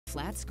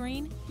flat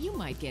screen, you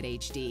might get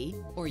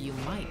HD, or you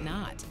might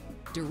not.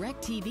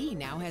 DirecTV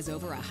now has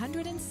over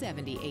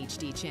 170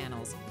 HD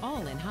channels,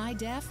 all in high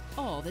def,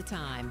 all the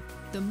time.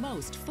 The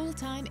most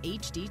full-time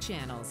HD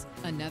channels.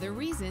 Another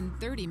reason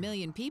 30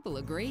 million people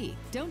agree.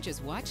 Don't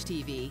just watch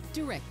TV,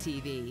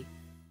 DirecTV.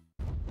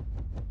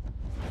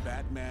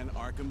 Batman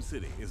Arkham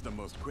City is the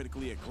most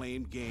critically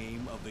acclaimed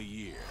game of the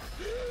year.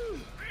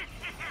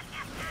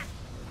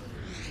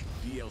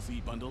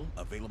 DLC bundle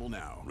available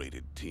now.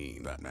 Rated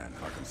teen. Batman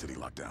Arkham City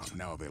Lockdown.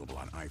 Now available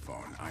on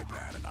iPhone,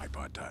 iPad, and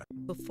iPod Touch.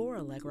 Before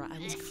Allegra, I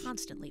was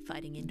constantly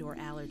fighting indoor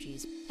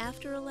allergies.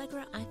 After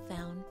Allegra, I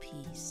found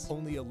peace.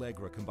 Only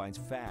Allegra combines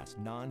fast,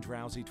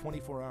 non-drowsy,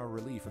 24-hour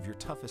relief of your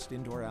toughest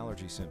indoor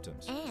allergy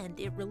symptoms. And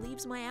it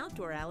relieves my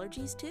outdoor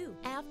allergies, too.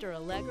 After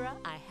Allegra,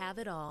 I have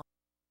it all.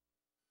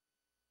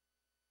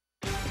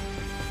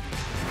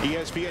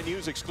 ESPN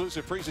News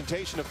exclusive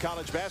presentation of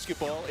college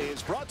basketball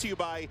is brought to you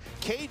by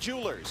K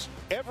Jewelers.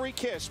 Every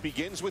kiss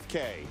begins with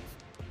K.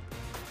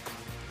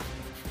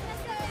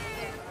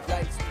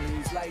 Lights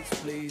please,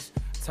 lights please.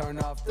 Turn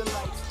off the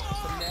lights.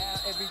 For now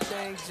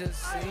everything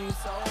just seems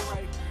so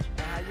right.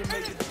 Now how you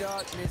make the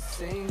darkness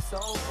seem so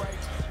bright.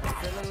 I'm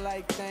feeling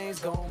like things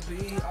gon'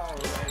 be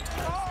alright.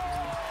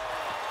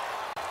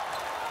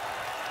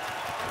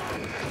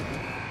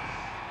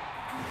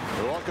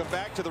 Welcome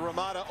back to the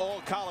Ramada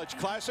All-College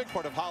Classic,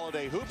 part of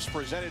Holiday Hoops,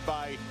 presented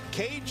by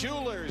K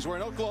Jewelers. We're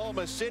in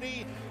Oklahoma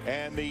City,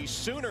 and the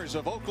Sooners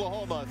of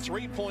Oklahoma,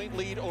 3-point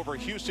lead over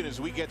Houston as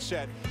we get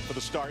set for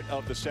the start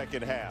of the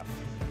second half.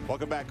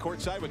 Welcome back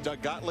courtside with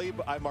Doug Gottlieb.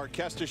 I'm Mark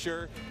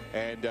Kestisher,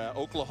 and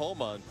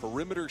Oklahoma on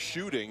perimeter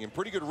shooting and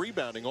pretty good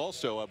rebounding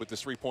also with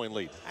this 3-point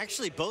lead.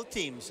 Actually, both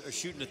teams are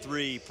shooting a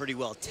three pretty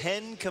well.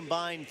 10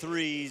 combined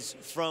threes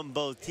from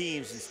both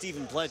teams, and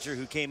Stephen Pledger,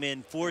 who came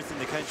in 4th in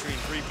the country in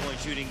three-point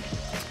shooting,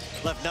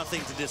 left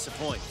nothing to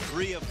disappoint.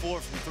 3 of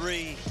 4 from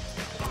 3.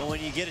 And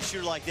when you get a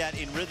shooter like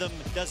that in rhythm,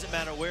 doesn't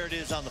matter where it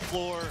is on the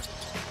floor,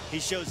 he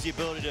shows the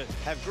ability to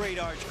have great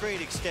arch,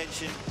 great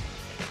extension.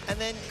 And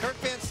then Kirk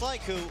Van Slyke,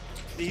 who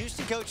the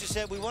Houston coaches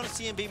said, we want to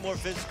see him be more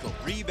physical,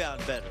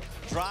 rebound better,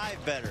 drive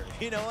better.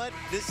 You know what?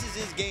 This is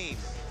his game.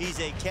 He's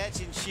a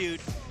catch and shoot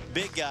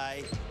big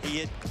guy.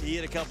 He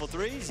hit a couple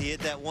threes. He hit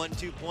that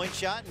 1-2 point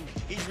shot, and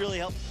he's really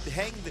helped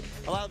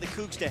allow the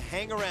Cougs to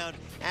hang around,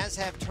 as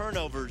have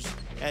turnovers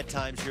at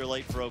times here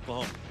late for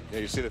Oklahoma. Yeah,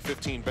 you see the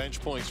 15 bench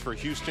points for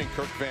Houston.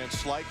 Kirk Van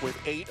Slyke with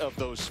 8 of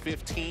those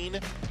 15.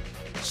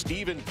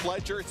 Stephen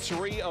Pledger,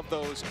 3 of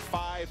those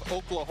 5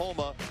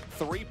 Oklahoma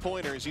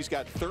three-pointers. He's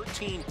got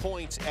 13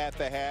 points at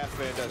the half,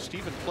 and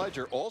Stephen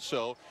Pledger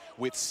also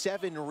with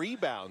 7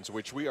 rebounds,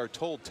 which we are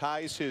told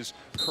ties his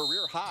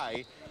career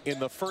high in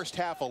the first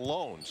half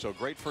alone. So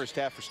great first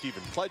half for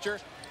Stephen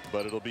Pledger,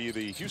 but it'll be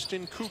the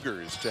Houston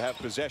Cougars to have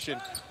possession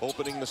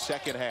opening the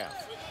second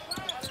half.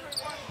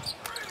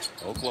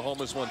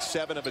 Oklahoma's won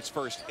 7 of its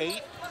first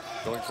 8.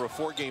 Going for a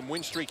 4-game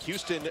win streak.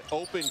 Houston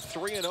opened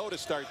 3-0 to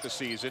start the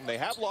season. They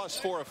have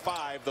lost 4 of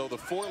 5, though the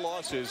 4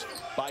 losses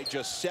by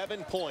just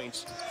 7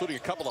 points, including a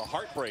couple of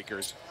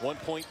heartbreakers.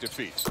 1-point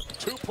defeat.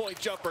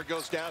 2-point jumper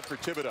goes down for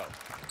Thibodeau.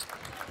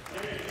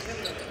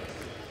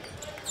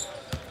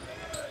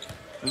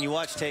 When you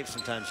watch tape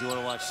sometimes, you want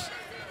to watch,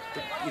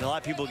 a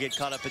lot of people get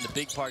caught up in the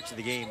big parts of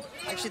the game.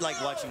 I actually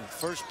like watching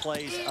first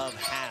plays of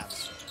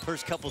halves.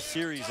 First couple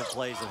series of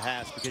plays of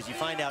halves, because you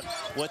find out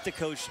what the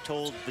coach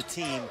told the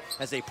team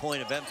as a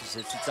point of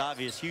emphasis. It's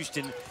obvious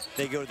Houston,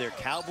 they go to their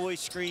Cowboy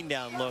screen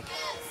down look,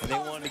 and they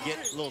wanted to get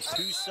a little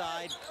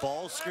two-side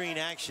ball screen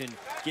action,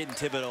 getting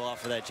Thibodeau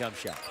off of that jump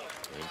shot.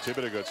 And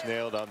Thibodeau gets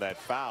nailed on that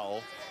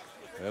foul.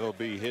 That'll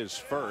be his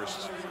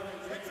first.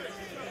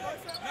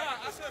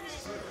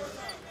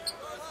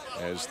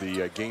 As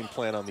the game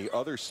plan on the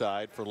other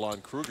side for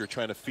Lon Kruger,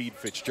 trying to feed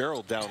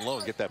Fitzgerald down low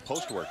and get that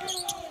post working.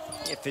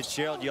 Yeah,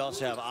 Fitzgerald, you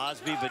also have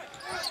Osby, but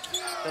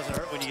it doesn't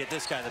hurt when you get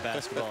this guy in the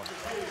basketball.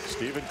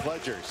 Stephen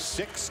Pledger,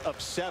 6 of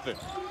 7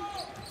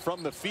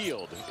 from the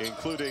field,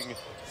 including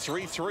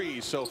 3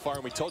 threes so far,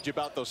 and we told you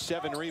about those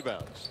 7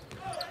 rebounds.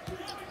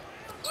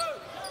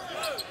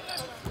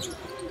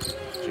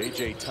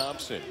 J.J.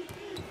 Thompson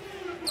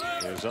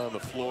is on the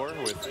floor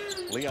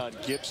with Leon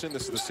Gibson.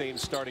 This is the same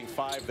starting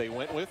 5 they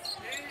went with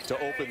to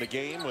open the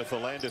game, with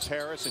Alandis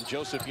Harris and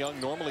Joseph Young,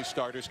 normally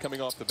starters,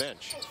 coming off the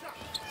bench.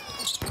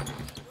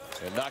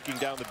 And knocking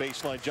down the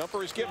baseline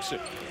jumper is Gibson.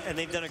 And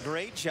they've done a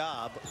great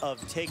job of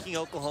taking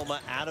Oklahoma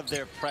out of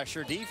their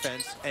pressure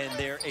defense, and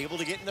they're able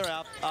to get in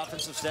their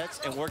offensive sets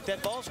and work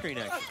that ball screen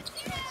action.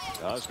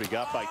 Osby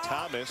got by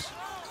Thomas.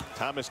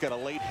 Thomas got a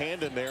late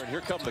hand in there, and here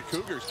come the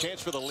Cougars.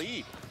 Chance for the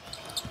lead.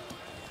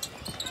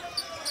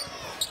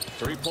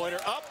 Three-pointer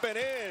up and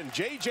in.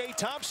 J.J.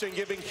 Thompson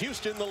giving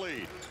Houston the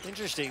lead.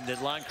 Interesting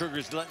that Lon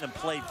Kruger's letting them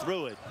play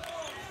through it.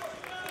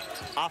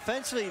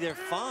 Offensively, they're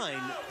fine,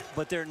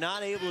 but they're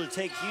not able to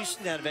take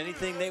Houston out of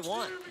anything they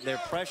want. Their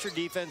pressure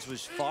defense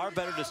was far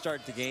better to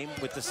start the game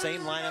with the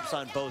same lineups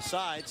on both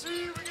sides,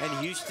 and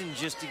Houston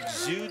just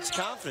exudes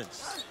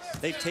confidence.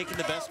 They've taken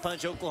the best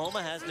punch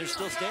Oklahoma has, and they're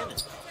still standing.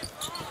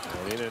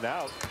 And in and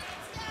out.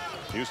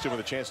 Houston with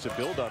a chance to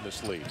build on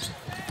this lead.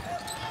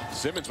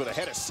 Simmons with a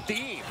head of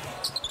steam.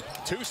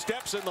 2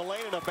 steps in the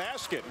lane and a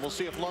basket. We'll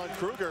see if Lon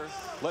Kruger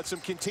lets him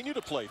continue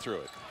to play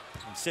through it.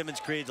 And Simmons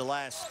created the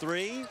last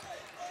 3.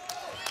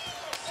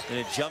 And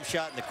a jump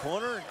shot in the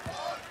corner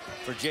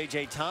for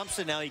J.J.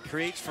 Thompson. Now he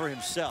creates for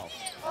himself.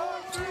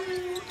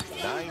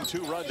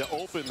 9-2 run to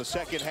open the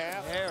second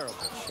half. Terrible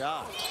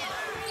shot.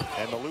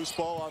 And the loose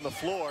ball on the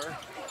floor.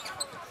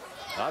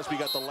 Osby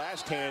got the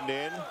last hand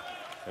in.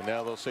 And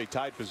now they'll say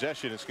tied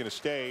possession. It's going to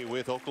stay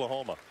with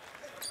Oklahoma.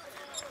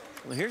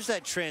 Well, here's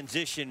that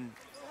transition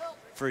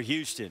for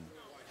Houston.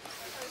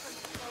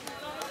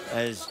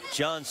 As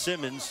John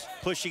Simmons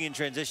pushing in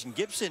transition.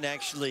 Gibson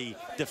actually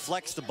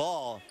deflects the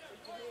ball.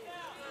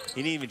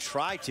 He didn't even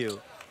try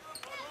to.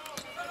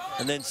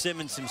 And then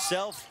Simmons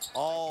himself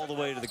all the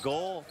way to the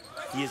goal.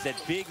 He has that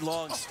big,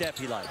 long step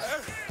he likes.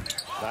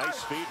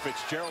 Nice feed.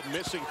 Fitzgerald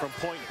missing from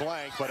point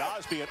blank, but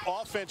Osby an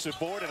offensive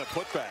board and a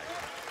putback.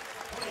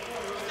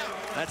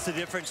 That's the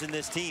difference in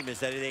this team, is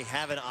that they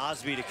have an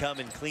Osby to come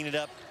and clean it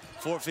up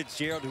for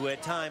Fitzgerald, who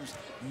at times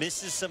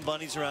misses some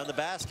bunnies around the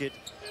basket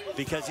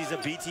because he's a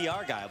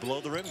BTR guy, a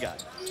below-the-rim guy.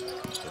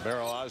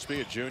 Romero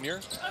Osby, a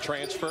junior,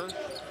 transfer.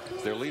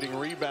 Their leading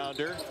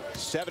rebounder,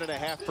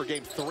 7.5 per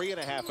game.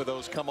 3.5 of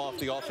those come off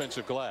the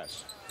offensive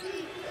glass.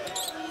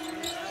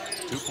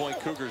 2-point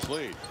Cougars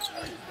lead.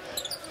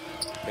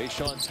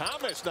 Tayshaun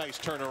Thomas, nice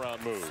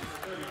turnaround move.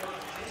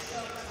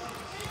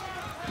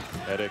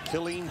 At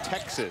Killeen,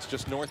 Texas,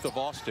 just north of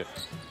Austin.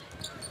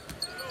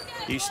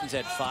 Houston's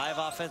had 5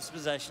 offensive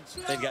possessions.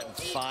 They've gotten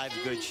 5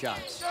 good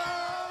shots.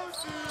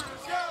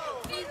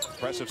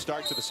 Impressive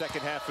start to the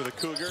second half for the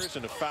Cougars,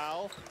 and a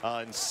foul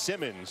on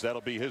Simmons.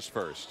 That'll be his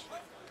first.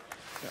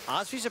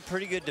 Osby's a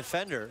pretty good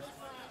defender.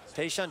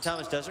 Tayshaun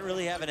Thomas doesn't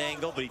really have an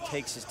angle, but he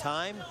takes his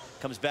time,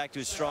 comes back to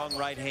his strong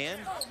right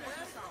hand.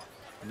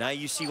 Now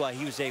you see why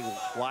he was a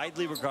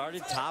widely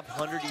regarded top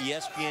 100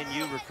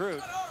 ESPNU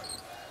recruit.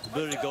 The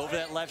ability to go over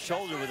that left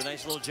shoulder with a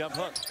nice little jump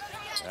hook.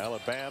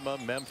 Alabama,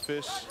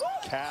 Memphis,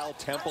 Cal,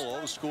 Temple,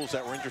 all the schools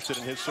that were interested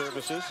in his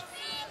services.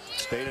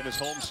 Stayed in his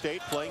home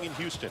state, playing in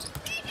Houston.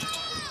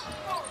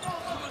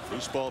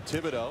 Loose ball,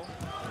 Thibodeau.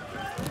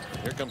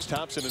 Here comes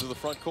Thompson into the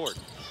front court.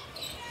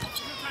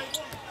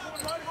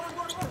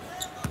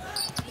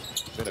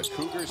 Been a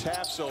Cougars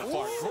half so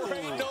far.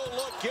 Great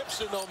no-look.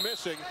 Gibson, though,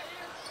 missing.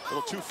 A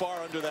little too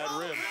far under that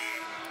rim.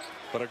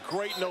 But a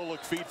great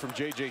no-look feed from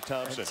J.J.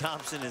 Thompson. And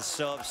Thompson is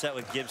so upset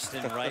with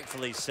Gibson,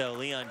 rightfully so.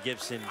 Leon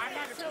Gibson,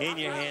 in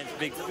your hands,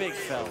 big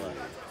fella.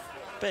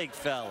 Big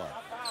fella.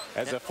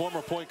 As a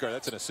former point guard,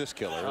 that's an assist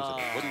killer, isn't it?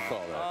 What do you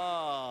call that?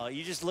 Oh,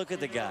 you just look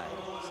at the guy.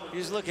 You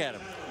just look at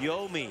him. You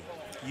owe me.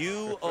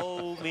 You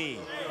owe me.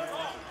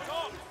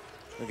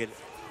 Look at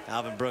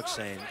Alvin Brooks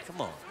saying,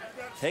 come on.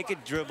 Take a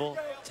dribble,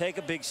 take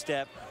a big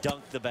step,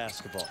 dunk the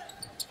basketball.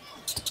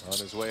 On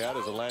his way out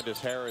as Alandis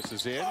Harris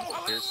is in.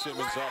 Here's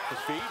Simmons off the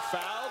feet,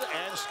 fouled,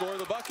 and score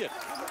the bucket.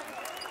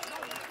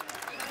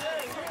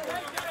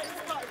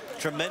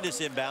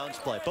 Tremendous inbounds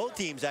play. Both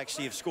teams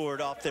actually have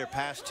scored off their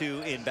past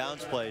 2 inbounds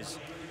plays.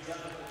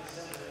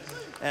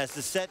 As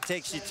the set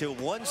takes you to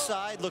one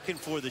side, looking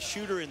for the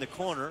shooter in the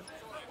corner.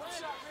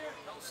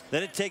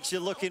 Then it takes you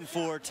looking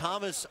for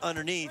Thomas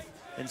underneath,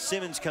 and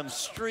Simmons comes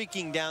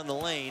streaking down the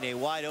lane, a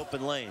wide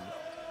open lane.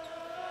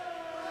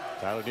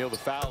 Tyler Neal the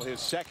foul, his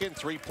second.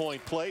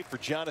 3-point play for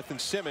Jonathan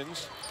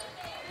Simmons.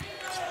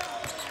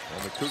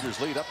 And the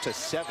Cougars lead up to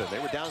 7. They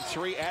were down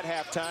 3 at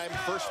halftime.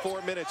 First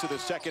 4 minutes of the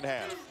second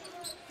half.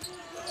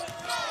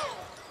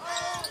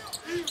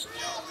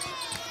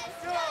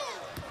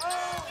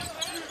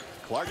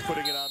 Clark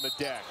putting it on the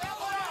deck.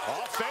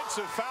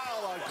 Offensive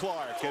foul on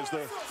Clark as the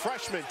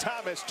freshman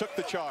Thomas took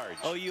the charge.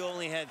 OU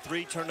only had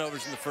 3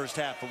 turnovers in the first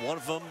half, but one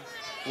of them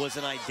was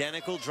an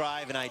identical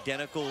drive, an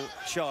identical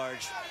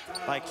charge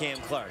by Cam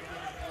Clark.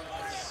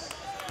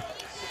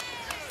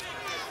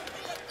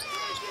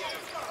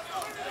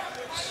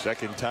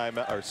 Second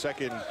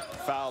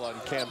foul on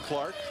Cam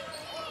Clark.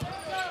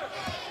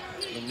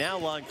 And now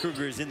Lon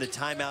Kruger is in the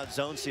timeout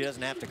zone, so he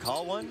doesn't have to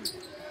call one.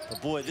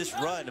 But boy, this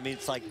run, I mean,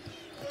 it's like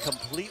a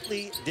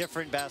completely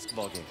different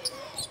basketball game.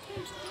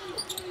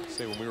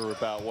 Say when we were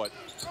about, what,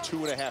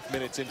 2.5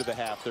 minutes into the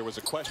half, there was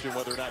a question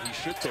whether or not he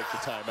should take the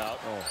timeout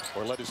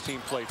or let his team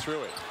play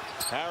through it.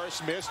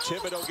 Harris missed.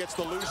 Thibodeau gets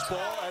the loose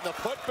ball, and the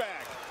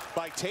putback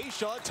by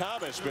Tayshaun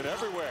Thomas. Been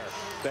everywhere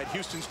that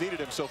Houston's needed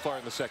him so far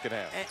in the second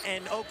half.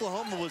 And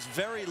Oklahoma was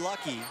very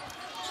lucky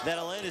that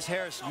Alandis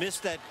Harris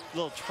missed that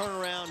little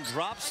turnaround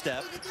drop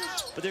step,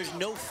 but there's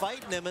no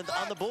fighting them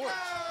on the boards.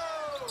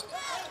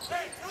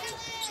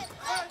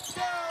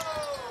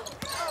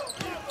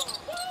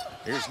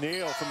 Here's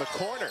Neal from the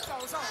corner.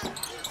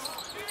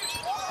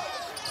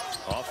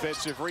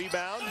 Offensive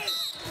rebound.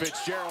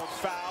 Fitzgerald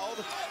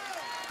fouled.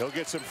 He'll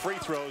get some free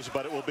throws,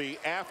 but it will be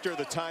after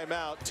the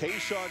timeout.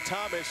 Tayshaun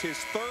Thomas, his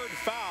 3rd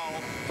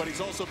foul, but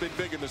he's also been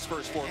big in this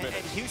first 4 minutes.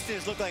 And Houston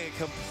has looked like a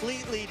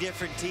completely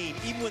different team,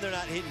 even when they're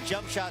not hitting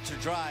jump shots or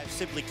drives,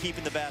 simply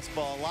keeping the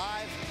basketball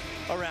alive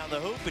around the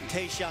hoop. And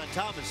Tayshaun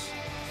Thomas,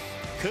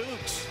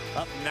 Cougs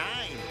up 9.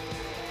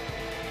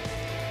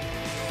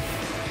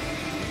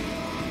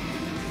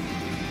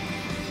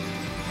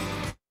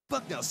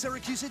 Bucknell,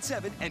 Syracuse at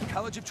 7, and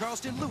College of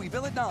Charleston,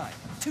 Louisville at 9.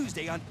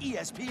 Tuesday on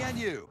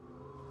ESPNU.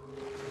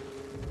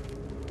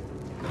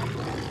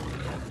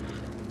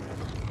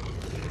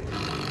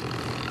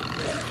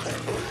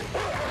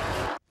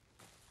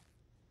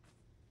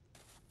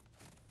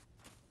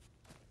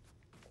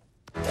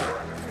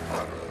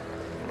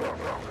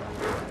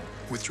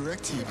 With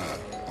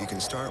DirecTV, you can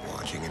start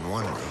watching in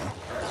one room,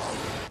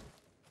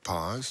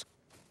 pause,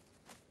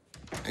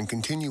 and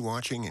continue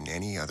watching in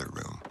any other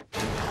room.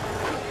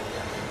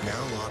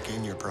 Now lock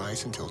in your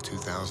price until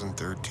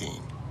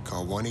 2013.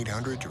 Call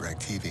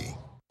 1-800-DirecTV.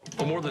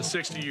 For more than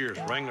 60 years,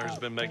 Wrangler has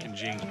been making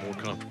jeans more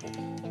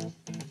comfortable.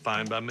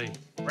 Fine by me.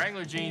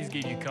 Wrangler jeans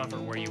give you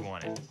comfort where you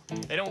want it.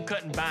 They don't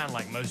cut and bind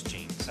like most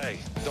jeans. Hey,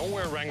 don't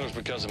wear Wranglers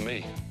because of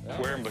me.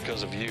 Wear them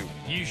because of you.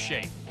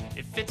 U-shape.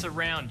 It fits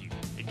around you.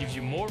 It gives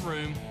you more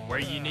room where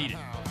you need it.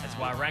 That's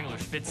why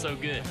Wranglers fit so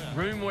good.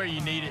 Room where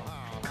you need it,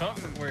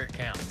 comfort where it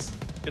counts.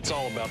 It's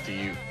all about the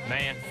you.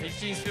 Man, these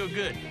jeans feel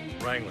good.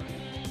 Wrangler.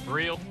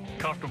 Real,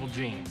 comfortable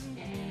jeans.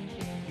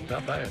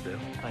 Not bad, Dale.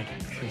 Thank you.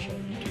 Appreciate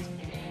it. You too.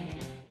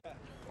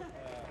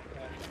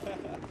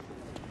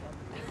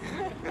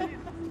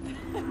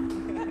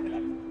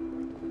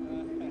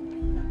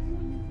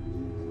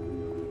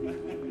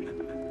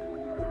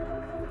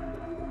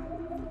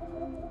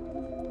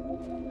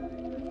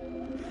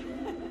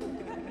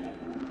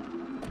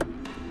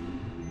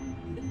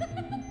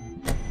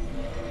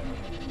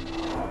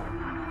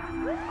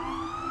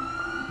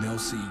 They'll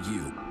see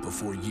you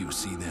before you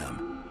see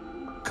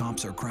them.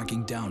 Cops are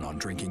cracking down on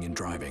drinking and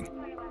driving.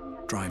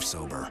 Drive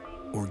sober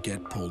or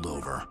get pulled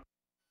over.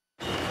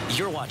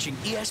 You're watching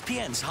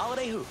ESPN's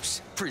Holiday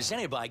Hoops,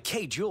 presented by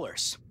Kay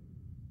Jewelers.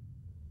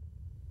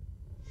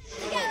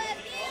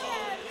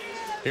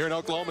 Here in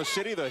Oklahoma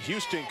City, the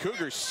Houston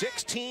Cougars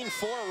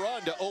 16-4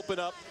 run to open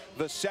up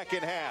the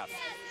second half.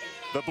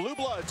 The Blue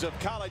Bloods of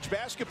college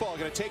basketball are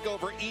going to take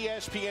over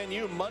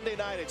ESPNU Monday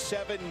night at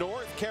 7.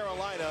 North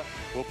Carolina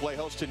will play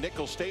host to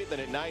Nicholls State. Then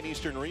at 9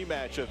 Eastern,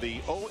 rematch of the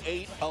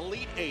 08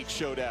 Elite 8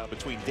 showdown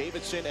between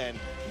Davidson and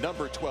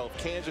number 12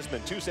 Kansas. And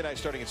then Tuesday night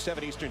starting at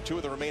 7 Eastern, 2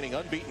 of the remaining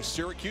unbeaten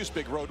Syracuse.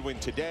 Big road win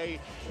today.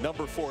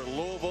 Number 4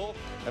 Louisville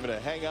having to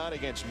hang on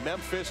against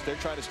Memphis. They're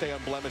trying to stay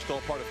unblemished.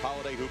 All part of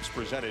Holiday Hoops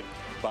presented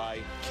by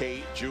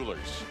Kay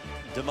Jewelers.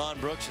 Damon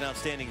Brooks, an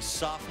outstanding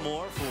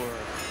sophomore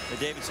for the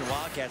Davidson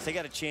Wildcats. They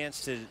got a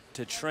chance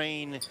to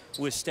train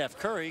with Steph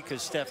Curry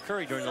because Steph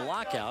Curry during the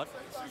lockout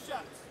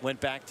went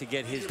back to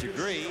get his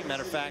degree.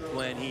 Matter of fact,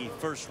 when he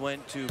first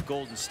went to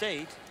Golden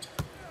State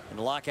and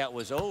the lockout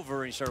was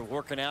over and he started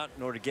working out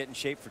in order to get in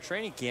shape for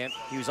training camp,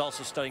 he was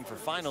also studying for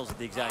finals at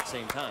the exact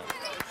same time.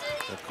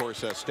 Of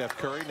course, Steph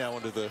Curry now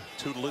under the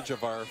tutelage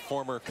of our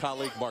former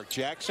colleague Mark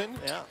Jackson.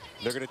 Yeah.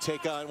 They're going to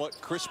take on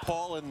Chris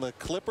Paul and the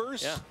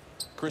Clippers. Yeah.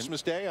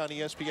 Christmas Day on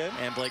ESPN.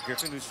 And Blake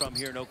Griffin, who's from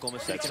here in Oklahoma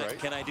State. That's right.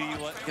 Can I do you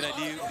what? Can I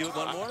do it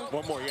one more?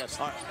 One more, yes.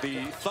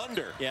 The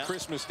Thunder,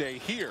 Christmas Day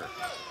here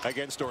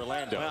against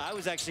Orlando. Well, I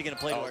was actually going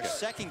to play to our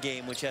second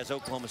game, which has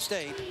Oklahoma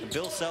State. And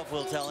Bill Self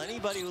will tell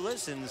anybody who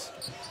listens,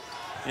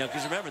 you know,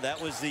 because remember, that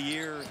was the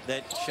year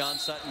that Sean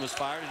Sutton was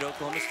fired at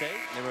Oklahoma State.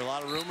 There were a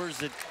lot of rumors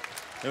that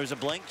there was a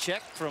blank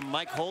check from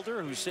Mike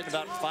Holder, who's sitting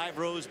about 5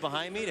 rows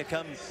behind me, to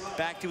come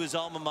back to his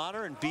alma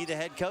mater and be the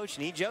head coach.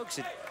 And he jokes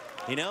that,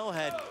 you know,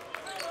 had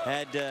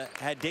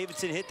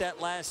Davidson hit that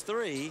last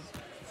 3,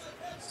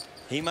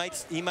 he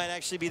might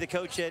actually be the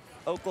coach at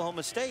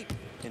Oklahoma State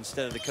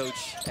instead of the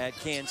coach at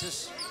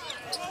Kansas.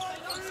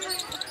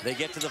 They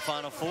get to the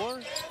Final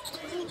Four.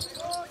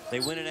 They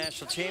win a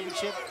national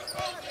championship.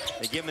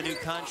 They give him a new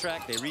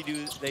contract. They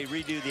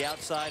redo the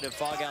outside of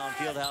Fog Allen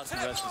Fieldhouse,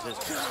 and the rest is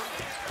history.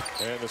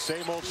 And the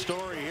same old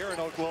story here in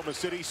Oklahoma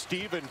City.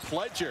 Stephen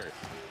Pledger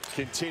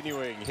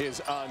continuing his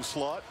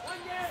onslaught.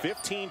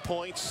 15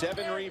 points,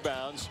 7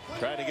 rebounds,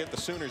 trying to get the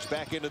Sooners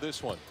back into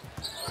this one.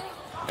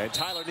 And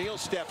Tyler Neal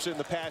steps in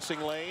the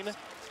passing lane,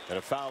 and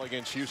a foul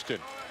against Houston.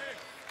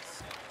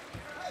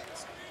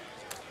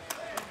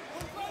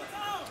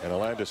 And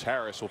Alandis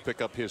Harris will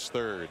pick up his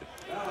 3rd.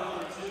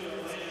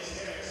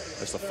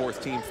 That's the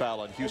 4th team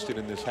foul on Houston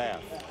in this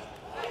half.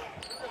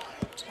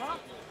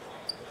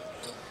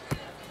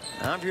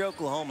 Now, if you're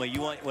Oklahoma,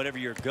 you want whatever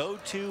your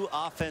go-to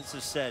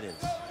offensive set is.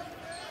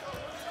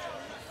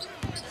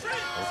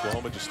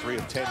 Oklahoma just 3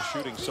 of 10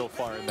 shooting so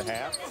far in the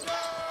half.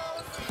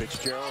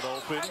 Fitzgerald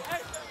open,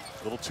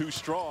 a little too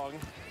strong.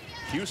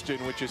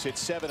 Houston, which has hit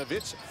 7 of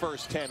its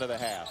first 10 of the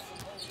half,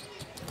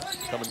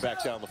 coming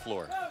back down the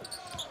floor.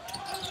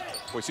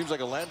 Boy, it seems like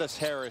Alandis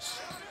Harris,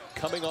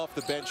 coming off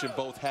the bench in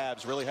both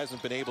halves, really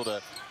hasn't been able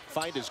to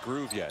find his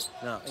groove yet.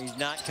 No, he's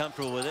not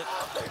comfortable with it.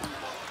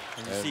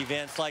 And you see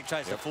Van Slyke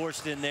tries to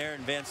force it in there,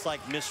 and Van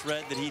Slyke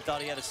misread that he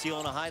thought he had a steal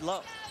and a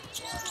high-low.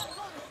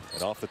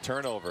 And off the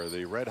turnover,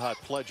 the red-hot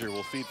Pledger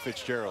will feed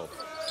Fitzgerald.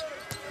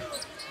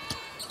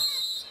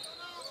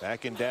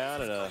 Backing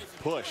down and a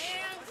push.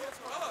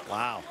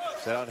 Wow.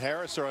 Is that on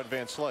Harris or on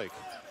Van Slyke?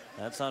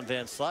 That's on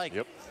Van Slyke.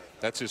 Yep,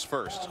 that's his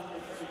first.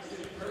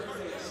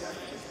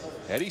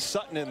 Eddie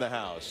Sutton in the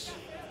house.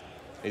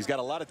 He's got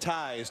a lot of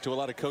ties to a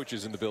lot of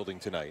coaches in the building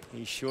tonight.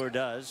 He sure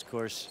does. Of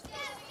course,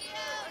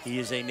 he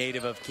is a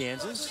native of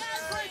Kansas.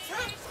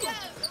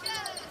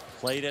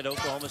 Played at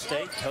Oklahoma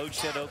State,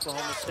 coached at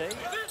Oklahoma State.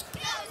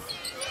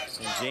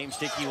 And James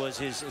Dickey was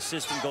his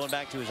assistant going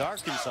back to his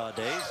Arkansas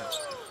days.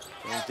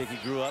 James Dickey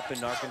grew up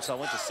in Arkansas,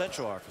 went to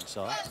Central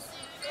Arkansas.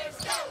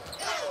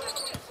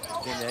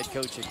 Became the head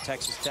coach at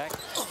Texas Tech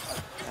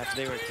after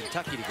they were at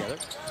Kentucky together.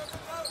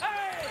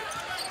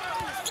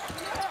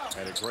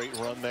 Had a great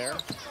run there.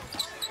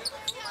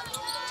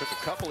 Took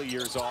a couple of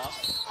years off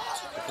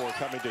before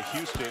coming to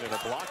Houston in a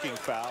blocking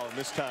foul, and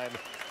this time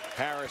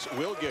Harris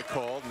will get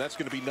called, and that's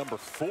going to be number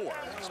 4.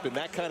 It's been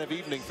that kind of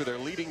evening for their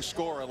leading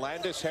scorer,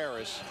 Landis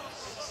Harris.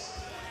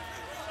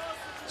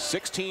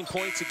 16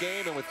 points a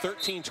game, and with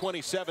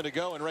 13:27 to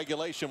go in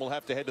regulation, we'll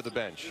have to head to the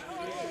bench.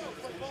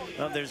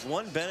 Well, there's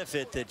one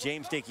benefit that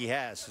James Dickey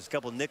has. There's a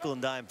couple nickel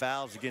and dime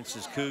fouls against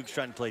his Cougs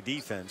trying to play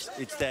defense.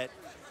 It's that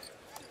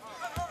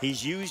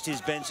he's used his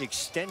bench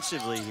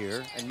extensively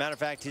here. And matter of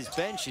fact, his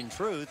bench, in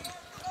truth,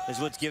 is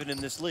what's given him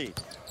this lead.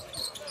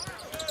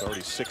 It's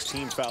already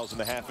 16 fouls in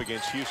the half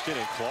against Houston,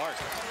 and Clark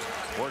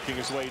working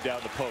his way down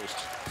the post,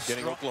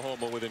 getting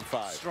Oklahoma within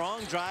 5.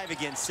 Strong drive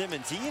against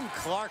Simmons. He and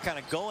Clark kind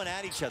of going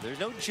at each other. There's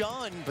no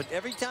John, but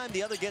every time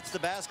the other gets the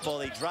basketball,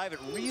 they drive it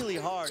really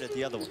hard at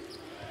the other one.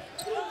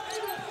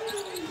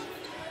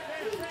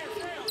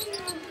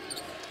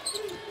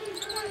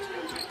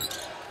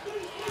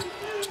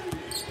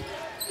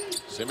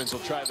 Simmons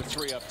will try the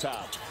 3 up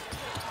top.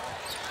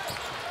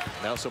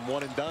 Now some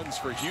one and dones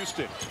for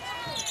Houston.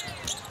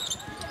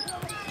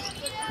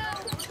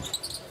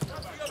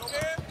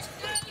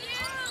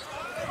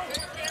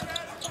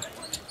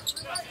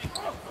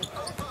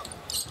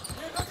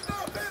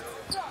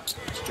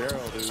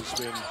 Fitzgerald, who's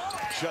been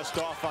just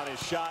off on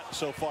his shot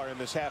so far in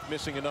this half,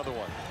 missing another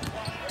one.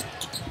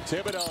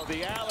 Thibodeau,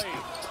 the alley.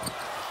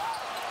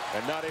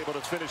 And not able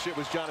to finish it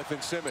was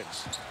Jonathan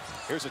Simmons.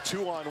 Here's a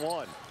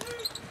 2-on-1.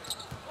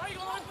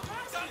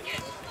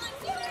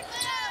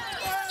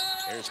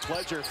 Here's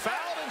Pledger,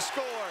 fouled and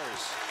scores.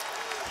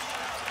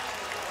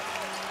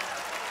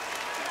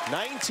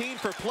 19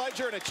 for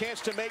Pledger and a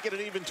chance to make it an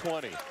even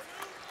 20.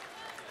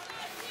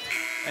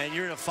 And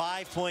you're in a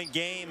 5-point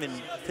game, and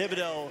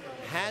Thibodeau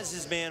has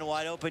his man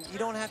wide open. You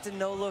don't have to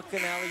no-look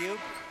an alley-oop.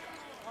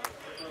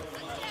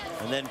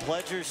 And then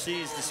Pledger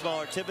sees the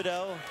smaller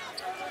Thibodeau.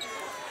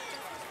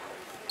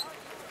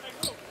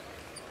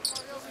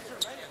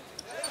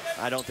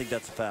 I don't think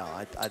that's a foul.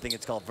 I think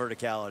it's called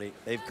verticality.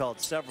 They've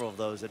called several of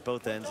those at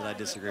both ends, and I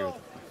disagree with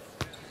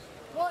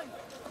them.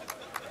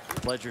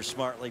 Pledger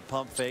smartly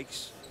pump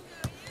fakes,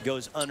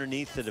 goes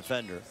underneath the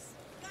defender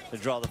to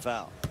draw the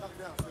foul.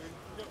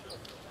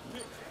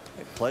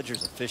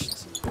 Pledger's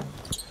efficiency,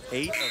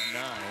 8 of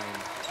 9,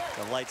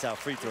 and the lights out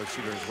free throw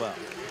shooter as well.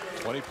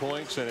 20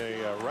 points and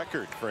a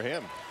record for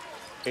him.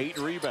 8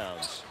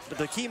 rebounds. But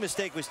the key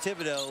mistake was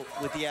Thibodeau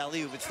with the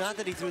alley-oop. It's not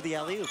that he threw the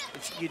alley-oop.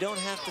 You don't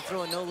have to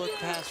throw a no-look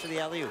pass for the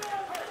alley-oop.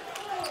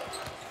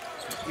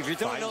 If you're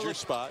throwing your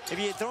spot. If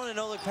you're throwing a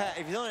no-look pass,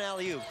 if you're throwing an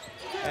alley-oop,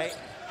 right,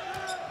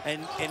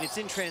 and it's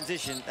in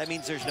transition, that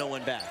means there's no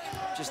one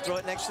back. Just throw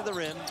it next to the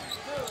rim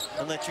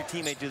and let your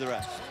teammate do the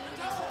rest.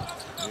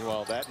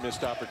 Meanwhile, that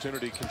missed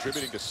opportunity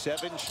contributing to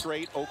 7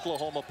 straight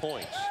Oklahoma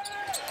points.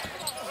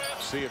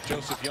 See if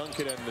Joseph Young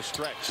can end the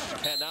stretch.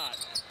 Cannot.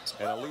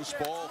 And a loose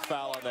ball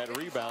foul on that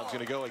rebound is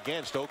going to go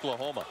against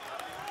Oklahoma.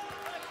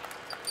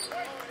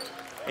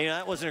 You know,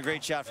 that wasn't a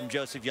great shot from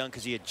Joseph Young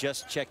because he had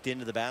just checked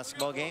into the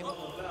basketball game.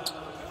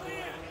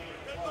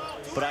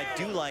 But I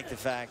do like the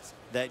fact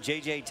that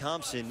J.J.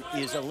 Thompson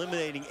is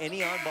eliminating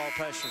any on-ball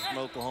pressure from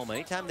Oklahoma.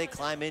 Anytime they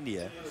climb into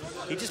you,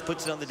 he just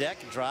puts it on the deck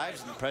and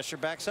drives, and the pressure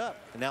backs up.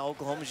 And now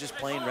Oklahoma's just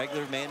playing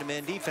regular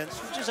man-to-man defense,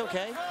 which is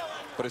okay.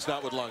 But it's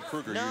not what Lon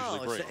Kruger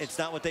usually brings. It's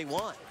not what they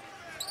want.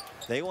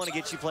 They want to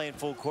get you playing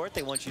full court.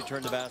 They want you to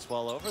turn the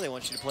basketball over. They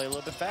want you to play a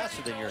little bit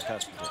faster than you're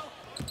accustomed to.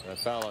 That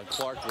foul on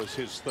Clark was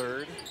his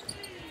 3rd.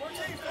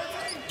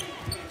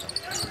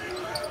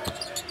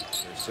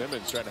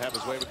 Simmons trying to have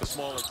his way with the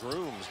smaller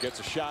grooms.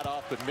 Gets a shot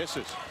off but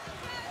misses.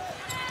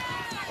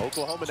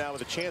 Oklahoma now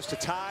with a chance to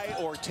tie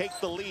or take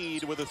the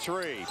lead with a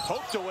 3.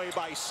 Poked away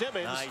by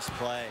Simmons. Nice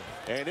play.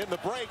 And in the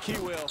break, he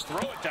will throw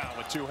it down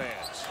with 2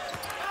 hands.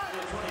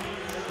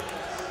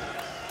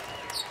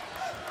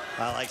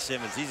 I like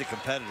Simmons. He's a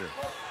competitor.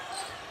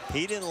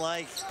 He didn't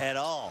like at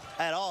all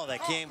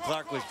that Cam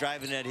Clark was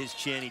driving at his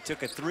chin. He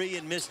took a 3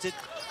 and missed it.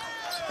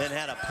 Then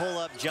had a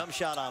pull-up jump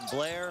shot on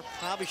Blair.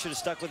 Probably should have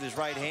stuck with his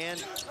right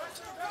hand.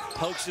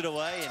 Pokes it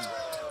away, and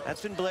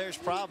that's been Blair's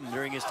problem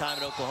during his time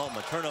at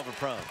Oklahoma. Turnover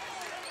prone.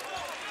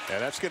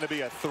 And that's going to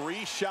be a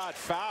 3-shot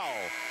foul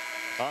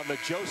on the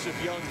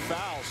Joseph Young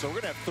foul. So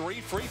we're going to have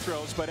 3 free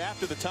throws, but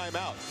after the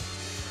timeout.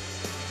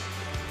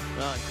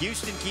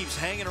 Houston keeps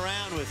hanging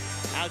around with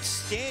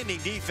outstanding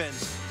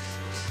defense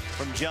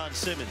from John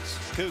Simmons.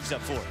 Cougs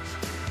up 4.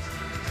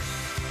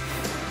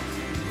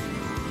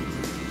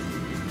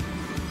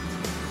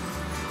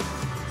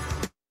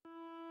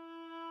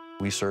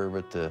 We serve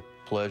at the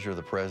pleasure of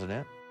the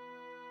president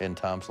in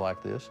times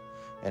like this.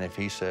 And if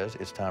he says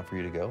it's time for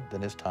you to go,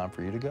 then it's time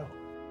for you to go.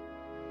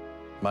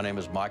 My name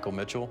is Michael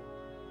Mitchell.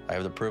 I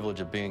have the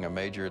privilege of being a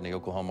major in the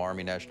Oklahoma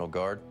Army National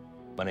Guard.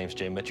 My name's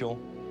Jay Mitchell.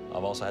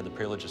 I've also had the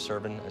privilege of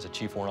serving as a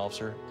Chief Warrant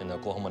Officer in the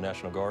Oklahoma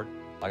National Guard.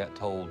 I got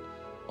told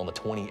on the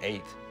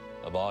 28th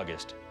of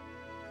August,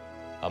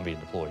 I'm being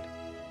deployed.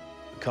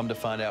 Come to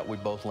find out, we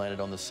both landed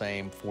on the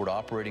same forward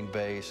operating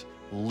base,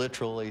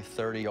 literally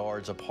 30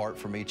 yards apart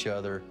from each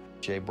other.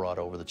 Jay brought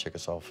over the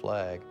Chickasaw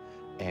flag,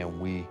 and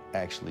we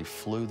actually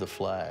flew the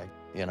flag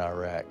in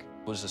Iraq.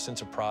 It was a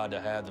sense of pride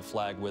to have the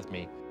flag with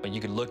me. But you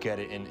could look at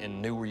it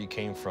and knew where you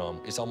came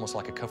from. It's almost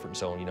like a comfort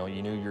zone, you know.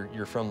 You knew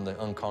you're from the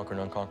unconquered,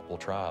 unconquerable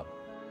tribe.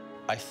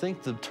 I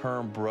think the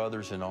term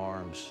brothers in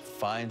arms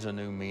finds a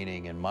new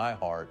meaning in my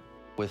heart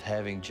with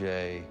having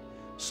Jay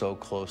so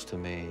close to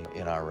me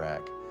in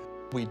Iraq.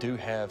 We do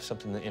have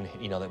something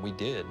that we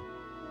did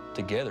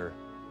together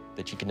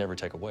that you can never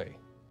take away.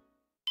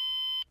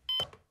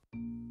 I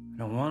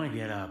don't want to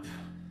get up.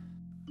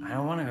 I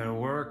don't want to go to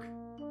work.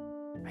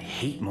 I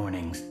hate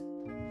mornings.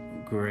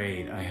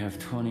 Great, I have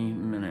 20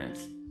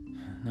 minutes.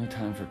 No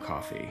time for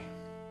coffee.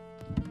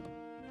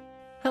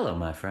 Hello,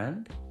 my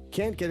friend.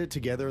 Can't get it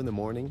together in the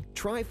morning?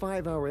 Try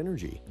 5-Hour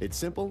Energy. It's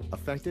simple,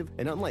 effective,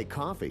 and unlike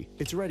coffee,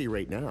 it's ready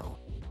right now.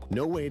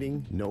 No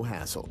waiting, no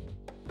hassle.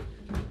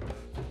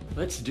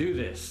 Let's do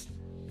this.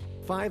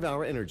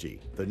 5-Hour Energy,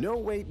 the no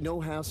wait,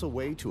 no hassle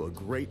way to a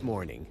great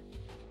morning.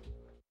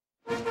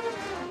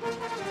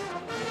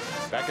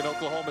 Back in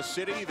Oklahoma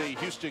City, the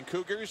Houston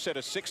Cougars set a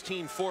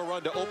 16-4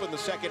 run to open the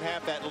second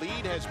half. That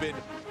lead has been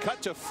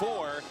cut to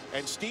 4,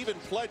 and Stephen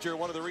Pledger,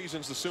 one of the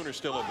reasons the Sooners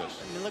still in this.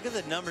 I mean, look at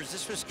the numbers.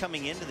 This was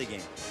coming into the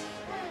game.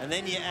 And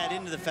then you add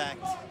into the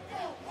fact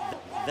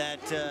that,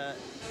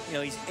 you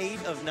know, he's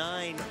 8 of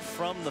 9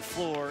 from the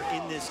floor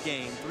in this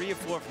game, 3 of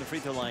 4 from the free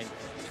throw line,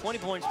 20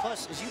 points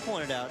plus, as you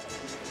pointed out,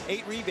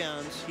 8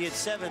 rebounds. He had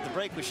 7 at the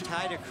break, which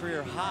tied a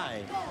career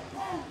high.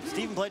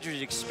 Stephen Pledger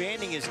is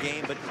expanding his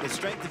game, but the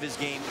strength of his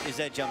game is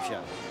that jump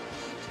shot.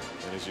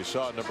 And as you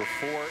saw, number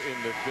 4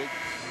 in the Big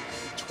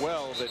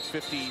 12 at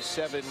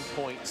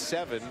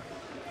 57.7.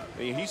 I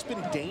mean, he's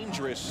been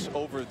dangerous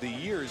over the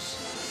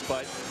years,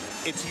 but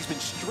he's been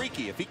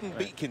streaky. If he can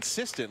be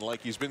consistent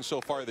like he's been so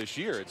far this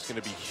year, it's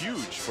going to be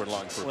huge for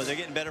Longford. Well, they're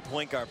getting better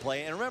point guard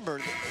play. And remember,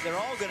 they're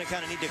all going to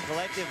kind of need to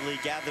collectively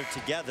gather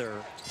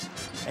together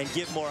and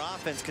give more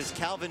offense, because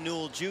Calvin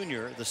Newell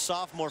Jr., the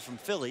sophomore from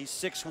Philly,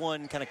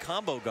 6'1" kind of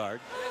combo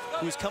guard,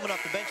 who's coming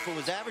off the bench but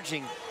was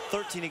averaging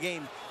 13 a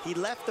game. He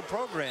left the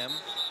program.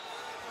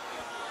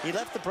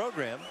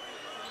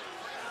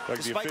 Like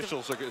the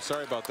officials are,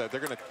 sorry about that. They're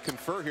going to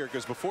confer here,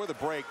 because before the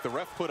break, the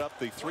ref put up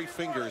the 3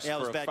 fingers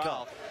for a foul.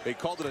 Call. They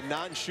called it a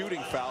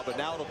non-shooting foul, but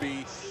now it'll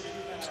be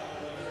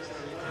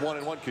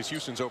 1-1 because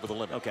Houston's over the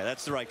limit. Okay,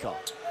 that's the right call.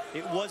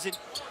 It wasn't.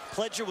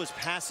 Pledger was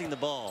passing the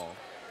ball,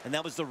 and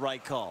that was the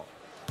right call.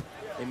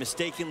 They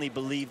mistakenly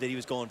believed that he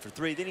was going for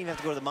 3. They didn't even have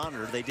to go to the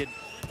monitor. They did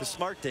the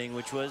smart thing,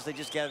 which was they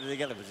just gathered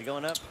together. Was he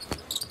going up?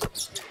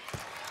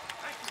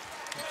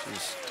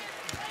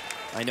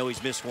 I know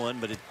he's missed one,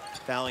 but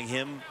fouling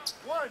him,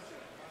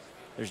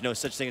 there's no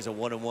such thing as a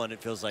 1-on-1.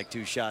 It feels like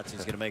 2 shots.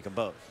 He's going to make them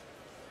both.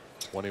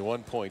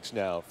 21 points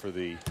now for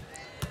the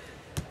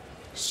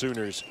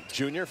Sooners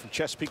junior from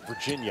Chesapeake,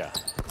 Virginia.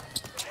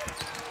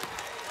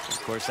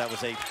 Of course, that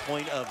was a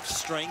point of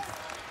strength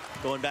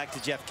going back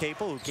to Jeff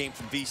Capel, who came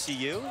from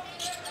VCU.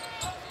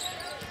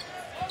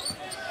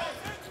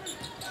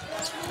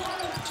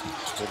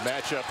 Good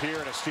matchup here,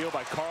 and a steal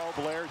by Carl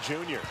Blair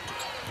Jr.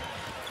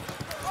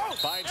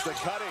 Finds the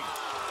cutting.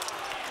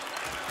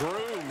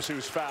 Grooms,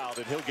 who's fouled,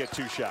 and he'll get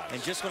 2 shots.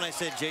 And just when I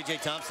said J.J.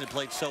 Thompson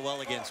played so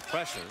well against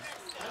pressure,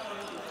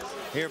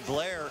 here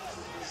Blair,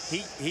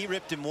 he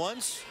ripped him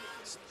once,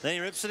 then he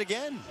rips it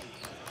again.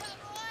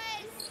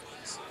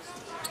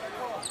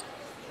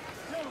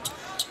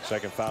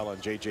 Second foul on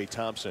J.J.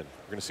 Thompson.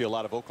 We're going to see a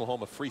lot of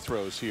Oklahoma free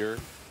throws here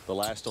the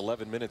last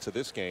 11 minutes of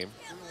this game.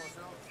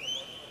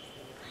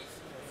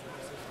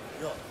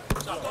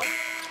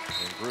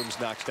 And Grooms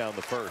knocks down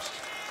the first.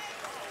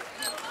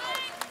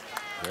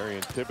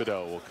 Marion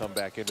Thibodeau will come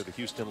back into the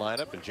Houston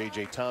lineup, and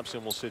J.J.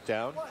 Thompson will sit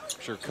down.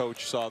 I'm sure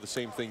Coach saw the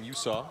same thing you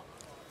saw.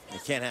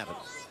 It can't happen.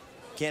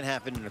 Can't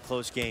happen in a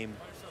close game.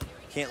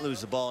 Can't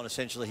lose the ball, and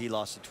essentially he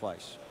lost it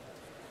twice.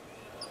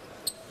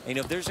 And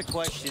if there's a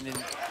question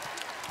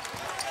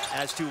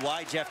as to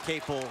why Jeff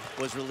Capel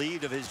was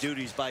relieved of his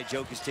duties by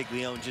Joe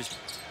Castiglione just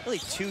really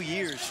 2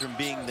 years from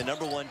being the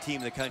 #1 team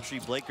in the country,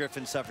 Blake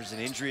Griffin suffers an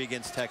injury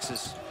against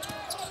Texas,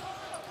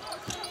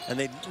 and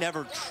they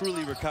never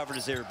truly recovered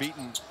as they were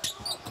beaten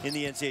in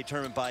the NCAA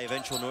tournament by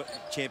eventual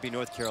champion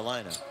North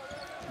Carolina.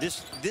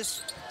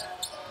 This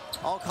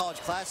all-college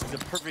class is a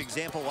perfect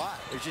example why.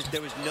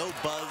 There was no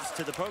buzz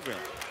to the program.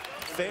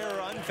 Fair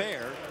or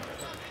unfair,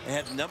 they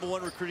had the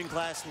 #1 recruiting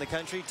class in the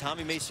country,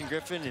 Tommy Mason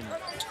Griffin and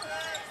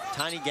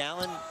Tiny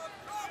Gallen.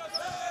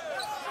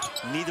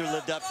 Neither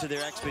lived up to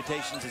their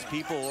expectations as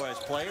people or as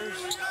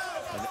players.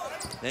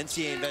 An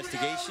NCAA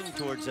investigation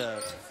towards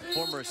a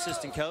former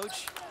assistant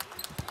coach.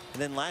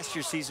 And then last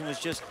year's season was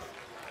just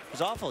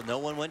was awful. No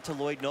one went to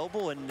Lloyd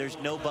Noble, and there's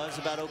no buzz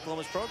about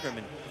Oklahoma's program.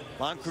 And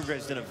Lon Kruger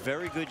has done a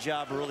very good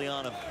job early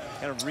on of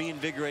kind of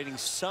reinvigorating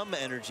some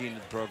energy into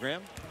the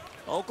program.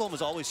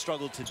 Oklahoma's always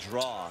struggled to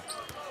draw,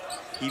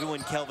 even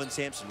when Kelvin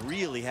Sampson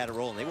really had a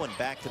role, and they won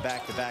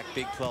back-to-back-to-back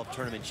Big 12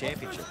 tournament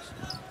championships.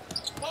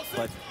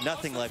 But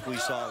nothing like we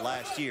saw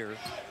last year,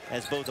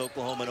 as both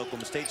Oklahoma and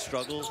Oklahoma State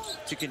struggle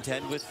to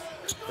contend with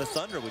the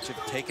Thunder, which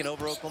have taken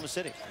over Oklahoma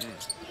City.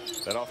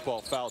 That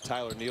off-ball foul,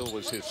 Tyler Neal,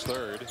 was his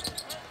third.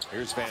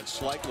 Here's Van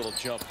Slyke, little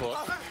jump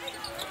hook.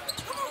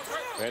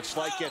 Van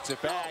Slyke gets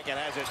it back and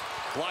has it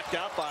blocked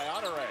out by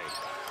Honore.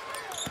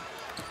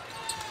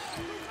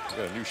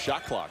 Got a new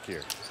shot clock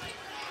here.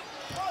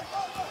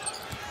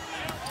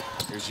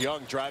 Here's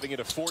Young driving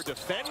into 4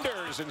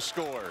 defenders and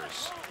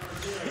scores.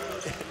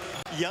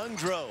 Young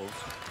drove.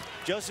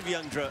 Joseph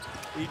Young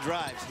he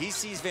drives. He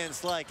sees Van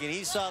Slyke, and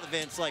he saw that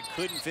Van Slyke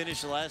couldn't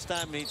finish the last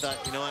time, and he thought,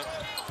 you know what,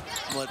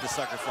 I'm gonna let the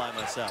sucker fly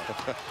myself.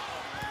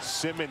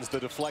 Simmons the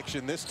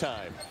deflection this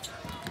time.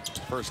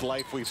 First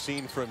life we've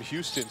seen from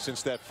Houston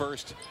since that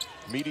first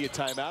media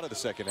timeout of the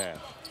second half.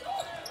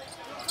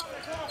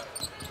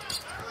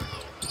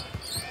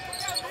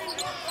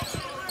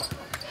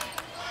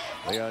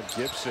 Leon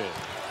Gibson.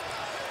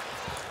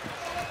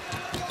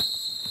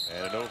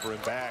 And an over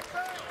and back.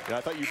 And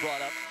I thought you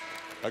brought up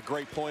a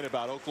great point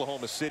about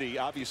Oklahoma City.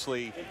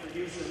 Obviously,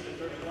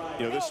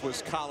 you know, this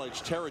was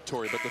college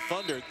territory, but the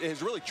Thunder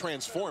has really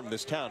transformed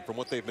this town from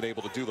what they've been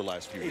able to do the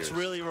last few years. It's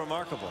really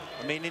remarkable.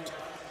 I mean,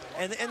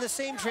 and the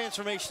same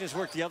transformation has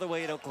worked the other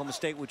way at Oklahoma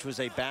State, which was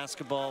a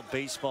basketball,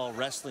 baseball,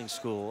 wrestling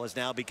school, has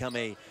now become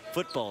a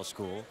football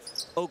school.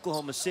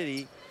 Oklahoma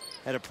City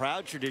had a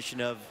proud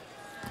tradition of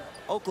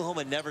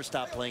Oklahoma never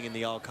stopped playing in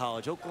the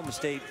all-college. Oklahoma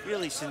State,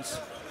 really, since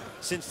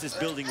this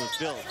building was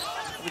built,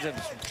 we would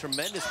have some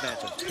tremendous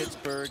matchups.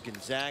 Pittsburgh,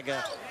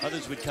 Gonzaga,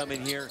 others would come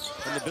in here,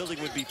 and the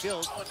building would be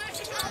filled.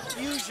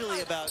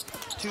 Usually about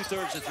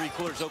 2/3 to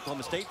 3/4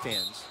 Oklahoma State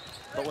fans.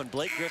 But when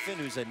Blake Griffin,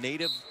 who's a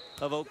native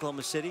of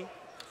Oklahoma City,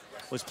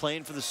 was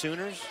playing for the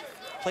Sooners,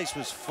 the place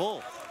was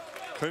full.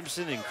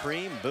 Crimson and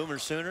Cream, Boomer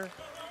Sooner.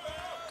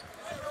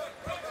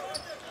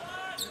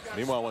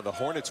 Meanwhile, when the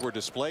Hornets were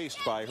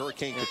displaced by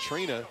Hurricane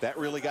Katrina, that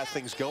really got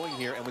things going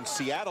here. And when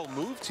Seattle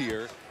moved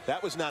here,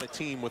 that was not a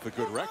team with a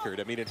good record.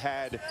 I mean, it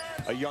had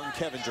a young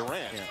Kevin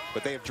Durant,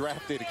 but they have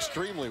drafted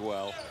extremely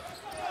well.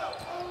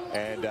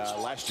 And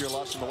last year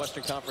lost in the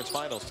Western Conference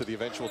Finals to the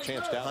eventual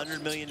champs Dallas.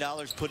 $100 million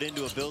put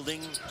into a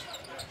building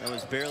that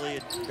was barely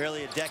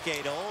a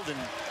decade old. And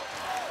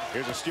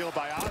here's a steal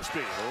by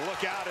Osby.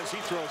 Look out as he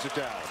throws it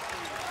down.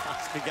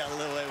 Osby got a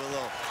little way with a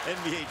little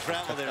NBA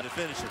travel there to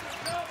finish it.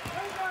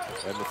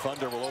 And the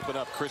Thunder will open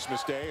up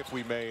Christmas Day, if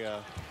we may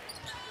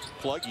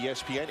plug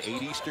ESPN,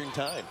 8 Eastern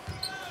time.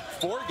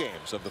 4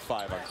 games of the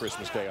 5 on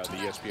Christmas Day on the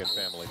ESPN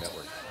Family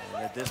Network.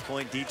 And at this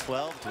point,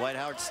 D12, Dwight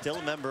Howard's still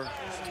a member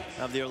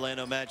of the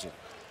Orlando Magic.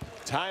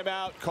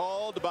 Timeout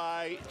called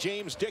by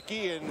James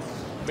Dickey, and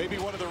maybe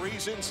one of the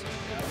reasons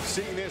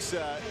seeing this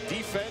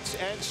defense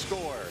and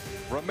score.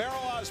 Romero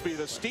Osby,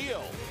 the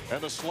steal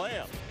and the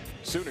slam.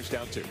 Sooners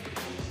down 2.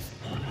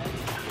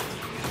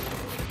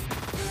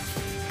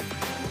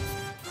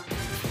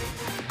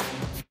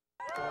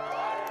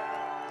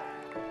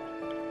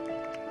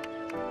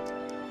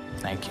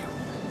 Thank you.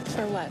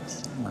 For what?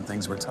 When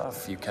things were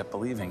tough, you kept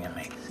believing in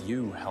me.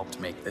 You helped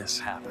make this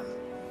happen.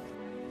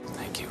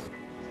 Thank you.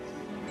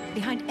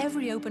 Behind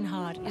every open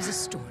heart is a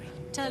story.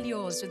 Tell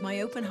yours with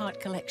my open heart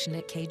collection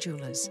at Kay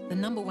Jewelers, the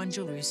 #1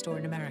 jewelry store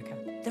in America.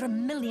 There are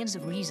millions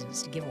of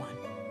reasons to give one,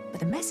 but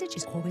the message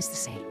is always the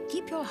same.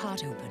 Keep your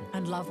heart open,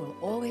 and love will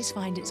always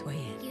find its way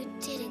in. You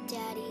did it,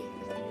 Daddy.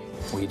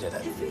 We did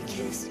it. Every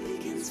kiss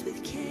begins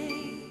with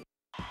Kay.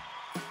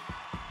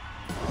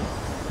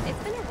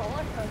 It's been a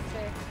roller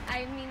coaster.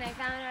 I mean, I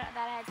found out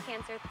that I had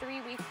cancer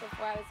 3 weeks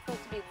before I was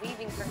supposed to be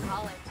leaving for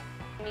college.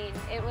 I mean,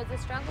 it was a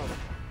struggle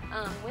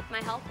with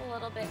my health a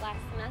little bit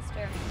last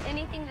semester.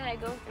 Anything that I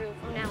go through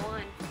from now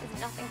on is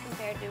nothing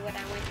compared to what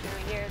I went through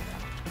a year ago.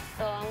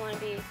 So I want to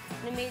be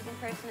an amazing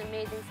person,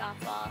 amazing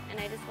softball, and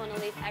I just want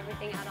to leave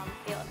everything out on the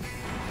field.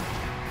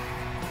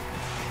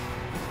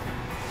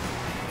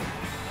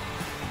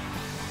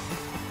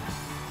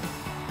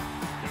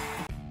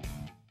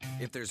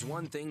 If there's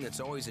one thing that's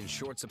always in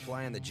short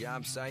supply on the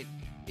job site,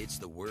 it's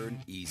the word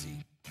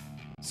easy.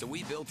 So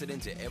we built it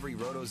into every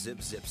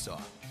RotoZip zip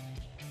saw.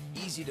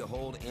 Easy to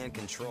hold and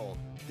control,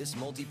 this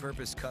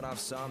multi-purpose cutoff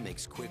saw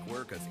makes quick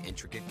work of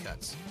intricate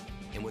cuts.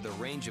 And with a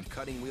range of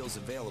cutting wheels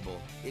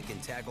available, it can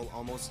tackle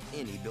almost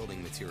any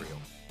building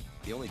material.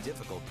 The only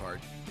difficult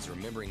part is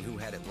remembering who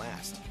had it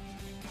last.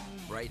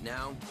 Right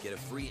now, get a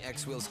free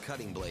X-Wheels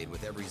cutting blade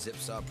with every zip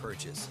saw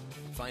purchase.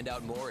 Find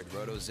out more at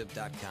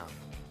rotozip.com.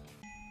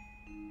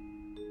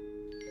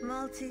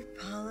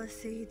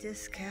 Multi-policy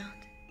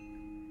discount.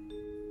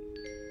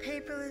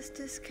 Paperless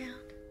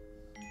discount.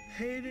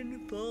 Paid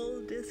in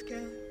full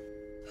discount.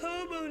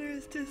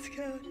 Homeowners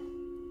discount.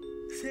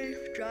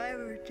 Safe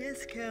driver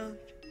discount.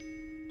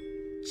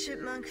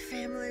 Chipmunk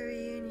family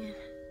reunion.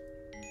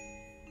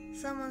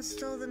 Someone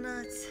stole the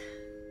nuts.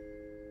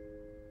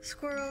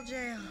 Squirrel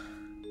jail.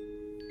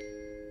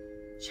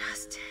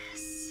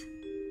 Justice.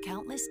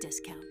 Countless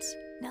discounts.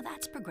 Now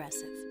that's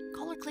progressive.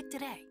 Call or click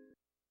today.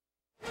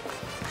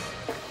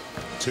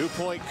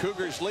 2-point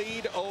Cougars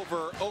lead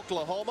over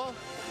Oklahoma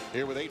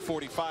here with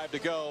 8:45 to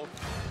go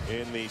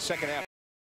in the second half.